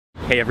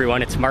Hey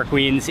everyone, it's Mark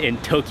Wiens in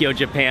Tokyo,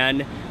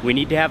 Japan. We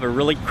need to have a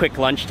really quick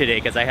lunch today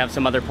because I have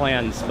some other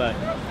plans, but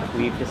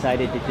we've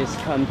decided to just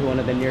come to one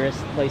of the nearest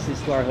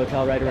places to our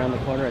hotel right around the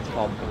corner. It's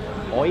called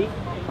AOI.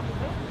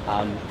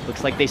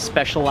 Looks like they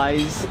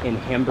specialize in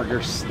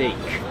hamburger steak.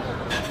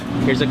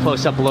 Here's a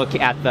close-up look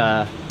at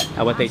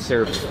what they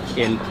serve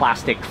in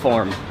plastic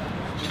form.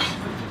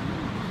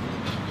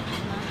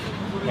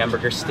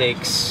 Hamburger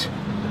steaks,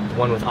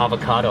 one with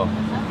avocado.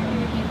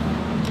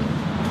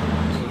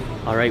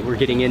 All right, we're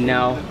getting in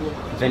now.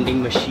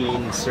 Vending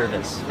machine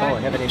service. Oh,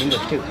 I have it in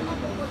English too.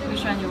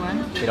 Which one you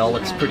want? It all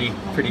looks pretty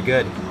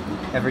good.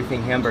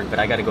 Everything Hamburg, but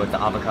I gotta go with the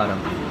avocado.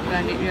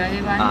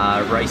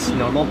 Rice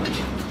normal?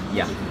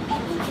 Yeah.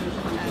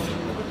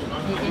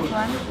 This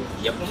one?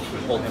 Yep.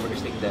 Whole hamburger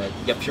steak.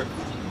 Yep, sure.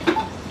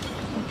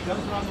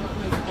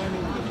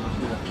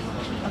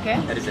 Okay.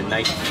 That is a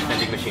nice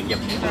vending machine. Yep.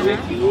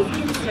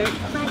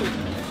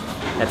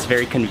 That's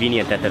very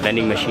convenient that the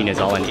vending machine is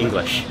all in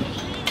English.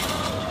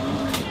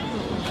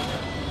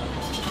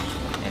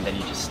 And then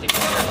you just stick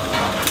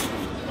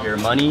in your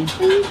money,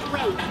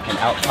 and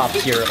out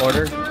pops your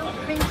order. Is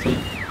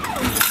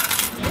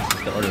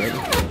the order ready?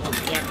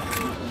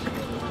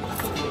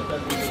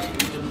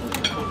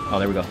 Oh,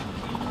 there we go.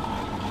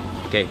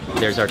 Okay,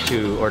 there's our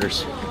 2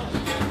 orders.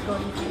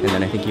 And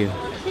then I think you...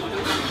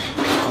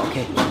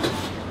 Okay.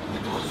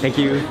 Thank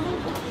you.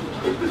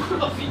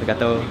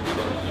 Arigato.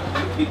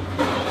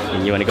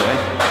 And you want to go in?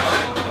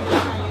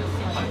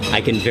 I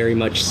can very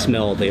much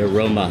smell the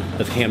aroma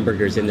of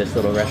hamburgers in this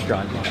little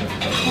restaurant.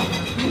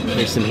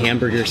 There's some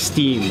hamburger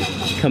steam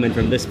coming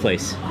from this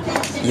place.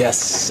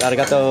 Yes,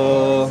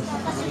 arigato.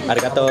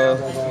 Arigato.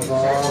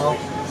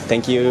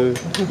 Thank you.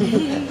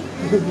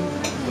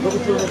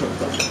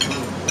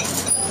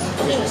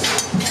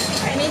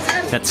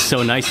 That's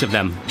so nice of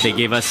them. They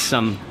gave us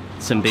some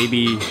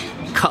baby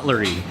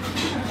cutlery.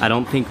 I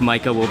don't think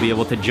Micah will be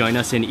able to join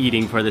us in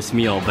eating for this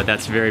meal, but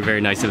that's very, very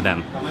nice of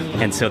them.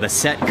 And so the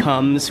set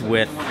comes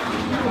with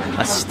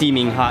a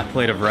steaming hot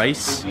plate of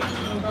rice.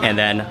 And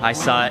then I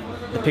saw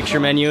the picture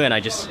menu and I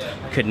just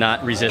could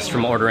not resist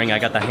from ordering. I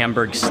got the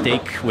Hamburg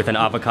steak with an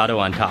avocado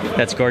on top.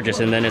 That's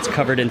gorgeous. And then it's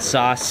covered in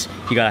sauce.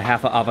 You got a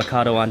half of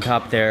avocado on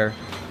top there.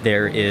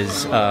 There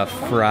is a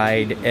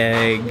fried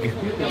egg,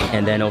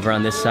 and then over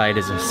on this side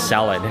is a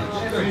salad.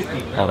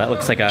 Oh, that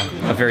looks like a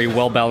very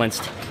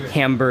well-balanced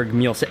Hamburg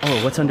meal.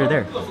 Oh, what's under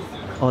there?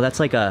 Oh,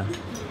 that's like a...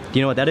 Do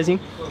you know what that is, Ian?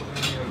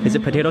 Is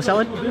it potato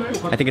salad?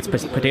 I think it's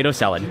potato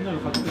salad.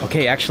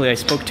 Okay, actually, I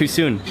spoke too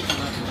soon.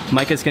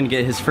 Micah's gonna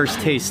get his first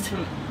taste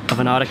of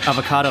an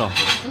avocado.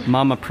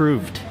 Mom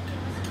approved.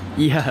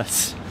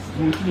 Yes.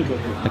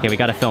 Okay, we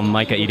gotta film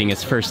Micah eating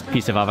his first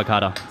piece of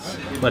avocado.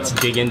 Let's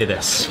dig into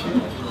this.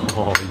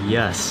 Oh,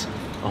 yes.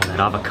 Oh, that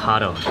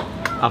avocado.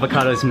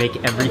 Avocados make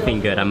everything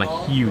good. I'm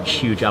a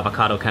huge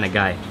avocado kind of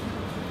guy.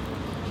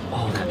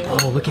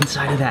 Oh, look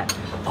inside of that.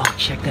 Oh,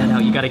 check that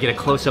out. You gotta get a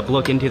close-up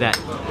look into that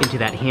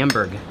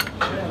Hamburg.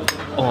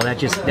 Oh, that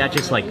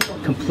just like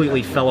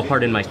completely fell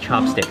apart in my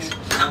chopsticks.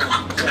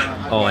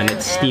 Oh, and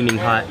it's steaming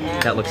hot.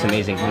 That looks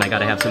amazing. And I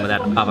gotta have some of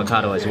that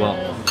avocado as well.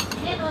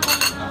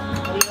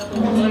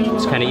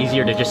 It's kind of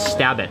easier to just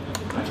stab it.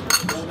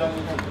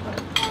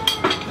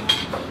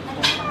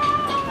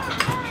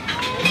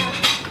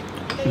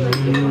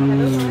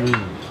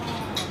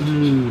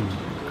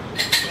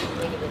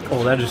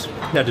 Oh, that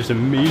is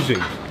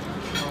amazing.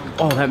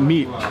 Oh, that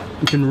meat.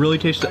 You can really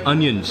taste the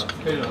onions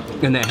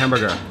in that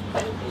hamburger.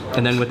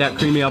 And then with that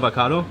creamy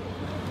avocado,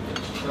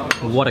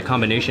 what a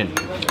combination.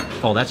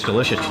 Oh, that's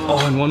delicious.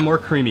 Oh, and one more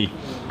creamy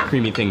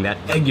thing, that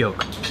egg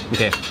yolk.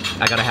 Okay,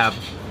 I gotta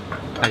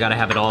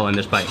have it all in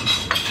this bite.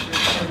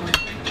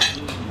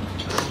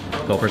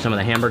 Go for some of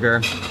the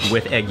hamburger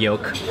with egg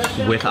yolk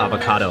with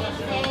avocado.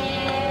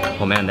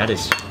 Oh man, that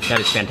is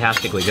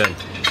fantastically good.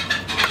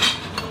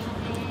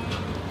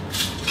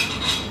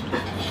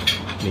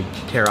 Let me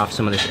tear off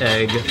some of this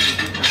egg.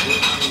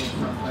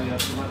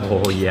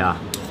 Oh yeah.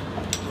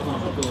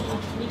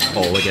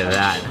 Oh, look at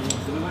that.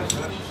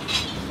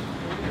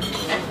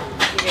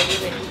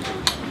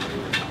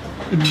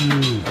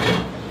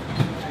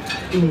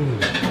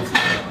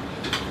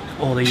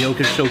 Oh, the yolk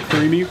is so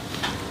creamy.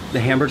 The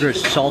hamburger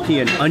is salty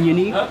and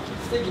oniony.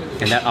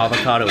 And that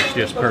avocado is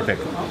just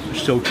perfect.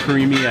 So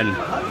creamy and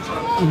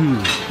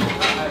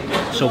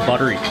so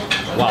buttery.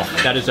 Wow,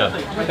 that is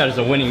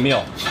a winning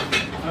meal.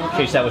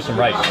 Chase that with some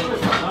rice.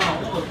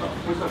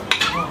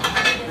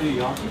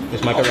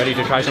 Is Micah ready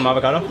to try some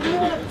avocado?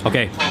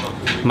 Okay,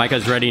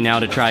 Micah's ready now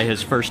to try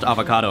his first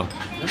avocado.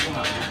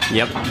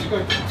 Yep.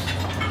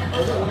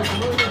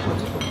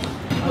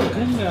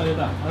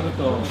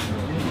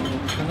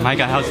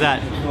 Micah, how's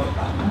that?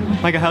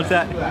 Micah, how's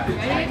that?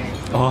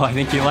 Oh, I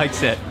think he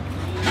likes it.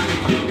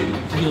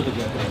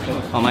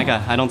 Oh,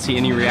 Micah, I don't see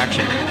any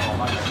reaction.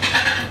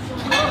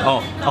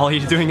 Oh, all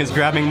he's doing is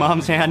grabbing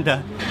Mom's hand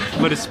to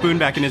put a spoon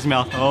back in his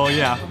mouth. Oh,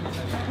 yeah.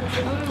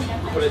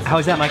 How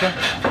is that, Micah?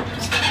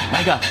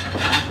 Micah.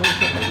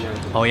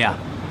 Oh, yeah.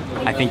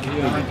 I think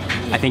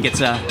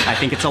it's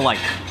a like.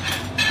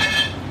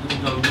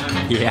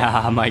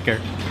 Yeah, Micah.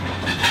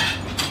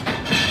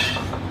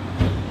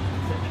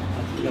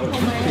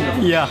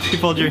 Yeah, he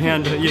pulled your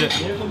hand to eat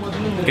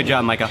it. Good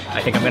job, Micah.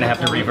 I think I'm gonna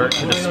have to revert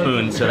to the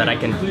spoon so that I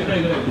can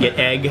get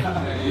egg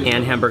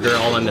and hamburger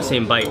all in the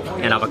same bite,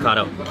 and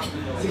avocado.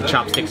 The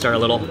chopsticks are a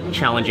little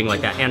challenging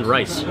like that, and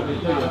rice.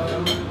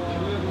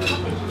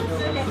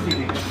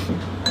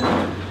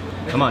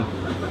 Come on.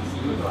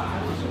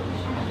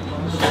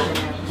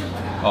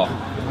 Oh.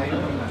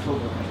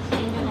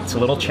 It's a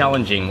little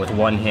challenging with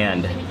one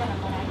hand,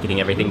 getting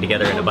everything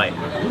together in a bite.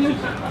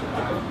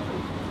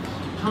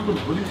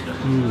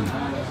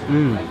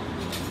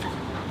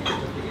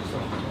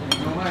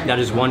 That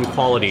is one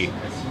quality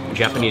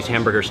Japanese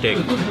hamburger steak,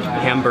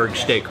 Hamburg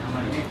steak.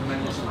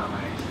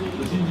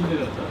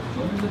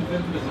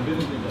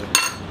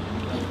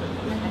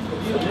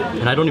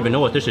 And I don't even know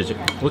what this is. It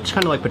looks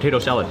kind of like potato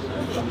salad.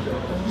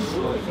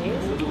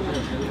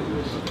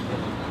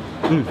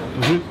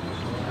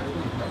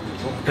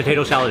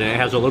 Potato salad, and it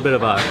has a little bit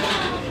of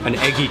an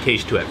eggy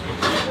taste to it.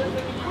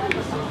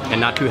 And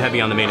not too heavy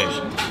on the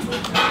mayonnaise.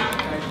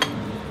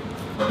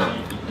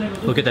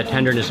 Look at the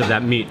tenderness of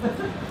that meat.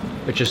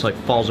 It just like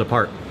falls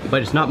apart.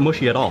 But it's not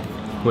mushy at all,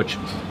 which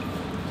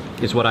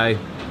is what I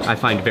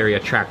find very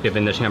attractive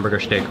in this hamburger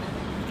steak.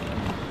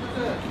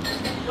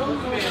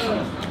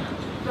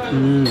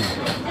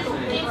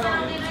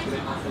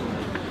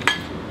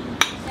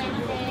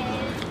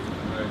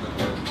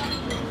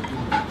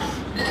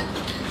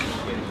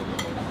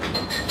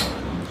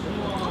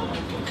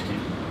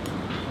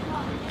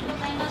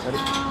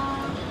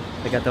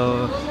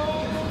 Arigato.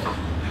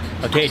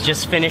 Okay,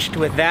 just finished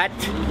with that.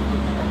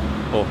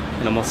 Oh,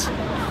 and almost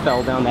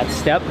fell down that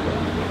step.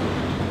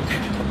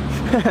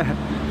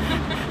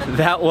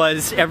 That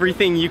was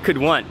everything you could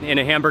want in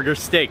a hamburger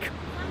steak.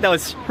 That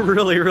was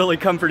really, really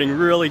comforting,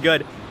 really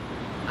good.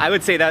 I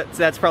would say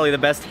that's probably the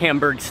best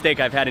Hamburg steak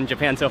I've had in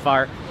Japan so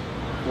far.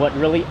 What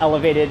really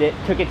elevated it,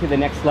 took it to the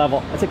next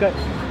level. That's a good.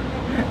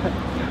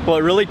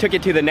 What really took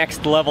it to the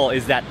next level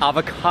is that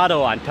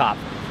avocado on top,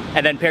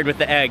 and then paired with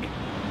the egg.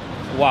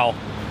 Wow,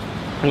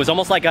 it was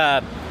almost like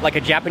a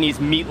Japanese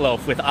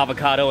meatloaf with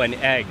avocado and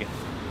egg.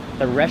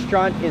 The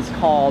restaurant is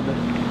called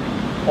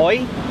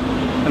AOI.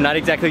 I'm not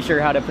exactly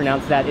sure how to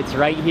pronounce that. It's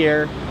right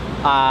here.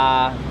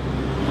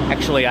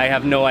 Actually, I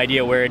have no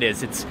idea where it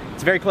is. It's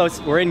very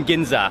close. We're in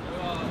Ginza.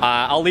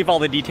 I'll leave all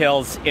the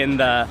details in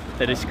the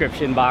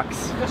description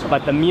box.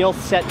 But the meal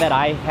set that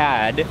I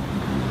had,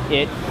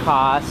 it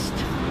cost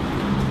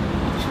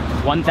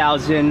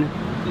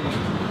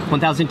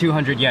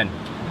 1,200 yen.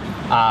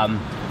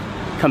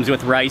 Comes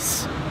with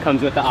rice,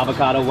 comes with the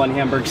avocado, one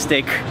Hamburg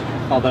steak.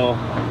 Although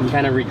I'm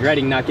kind of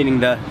regretting not getting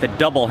the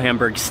double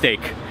Hamburg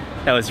steak.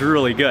 That was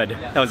really good.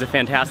 That was a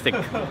fantastic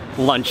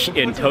lunch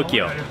in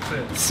Tokyo.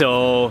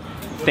 So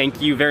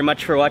thank you very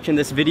much for watching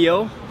this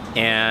video,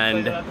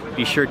 and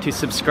be sure to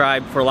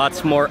subscribe for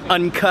lots more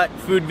uncut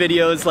food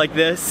videos like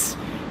this.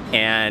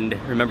 And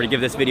remember to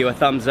give this video a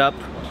thumbs up,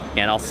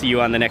 and I'll see you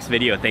on the next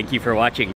video. Thank you for watching.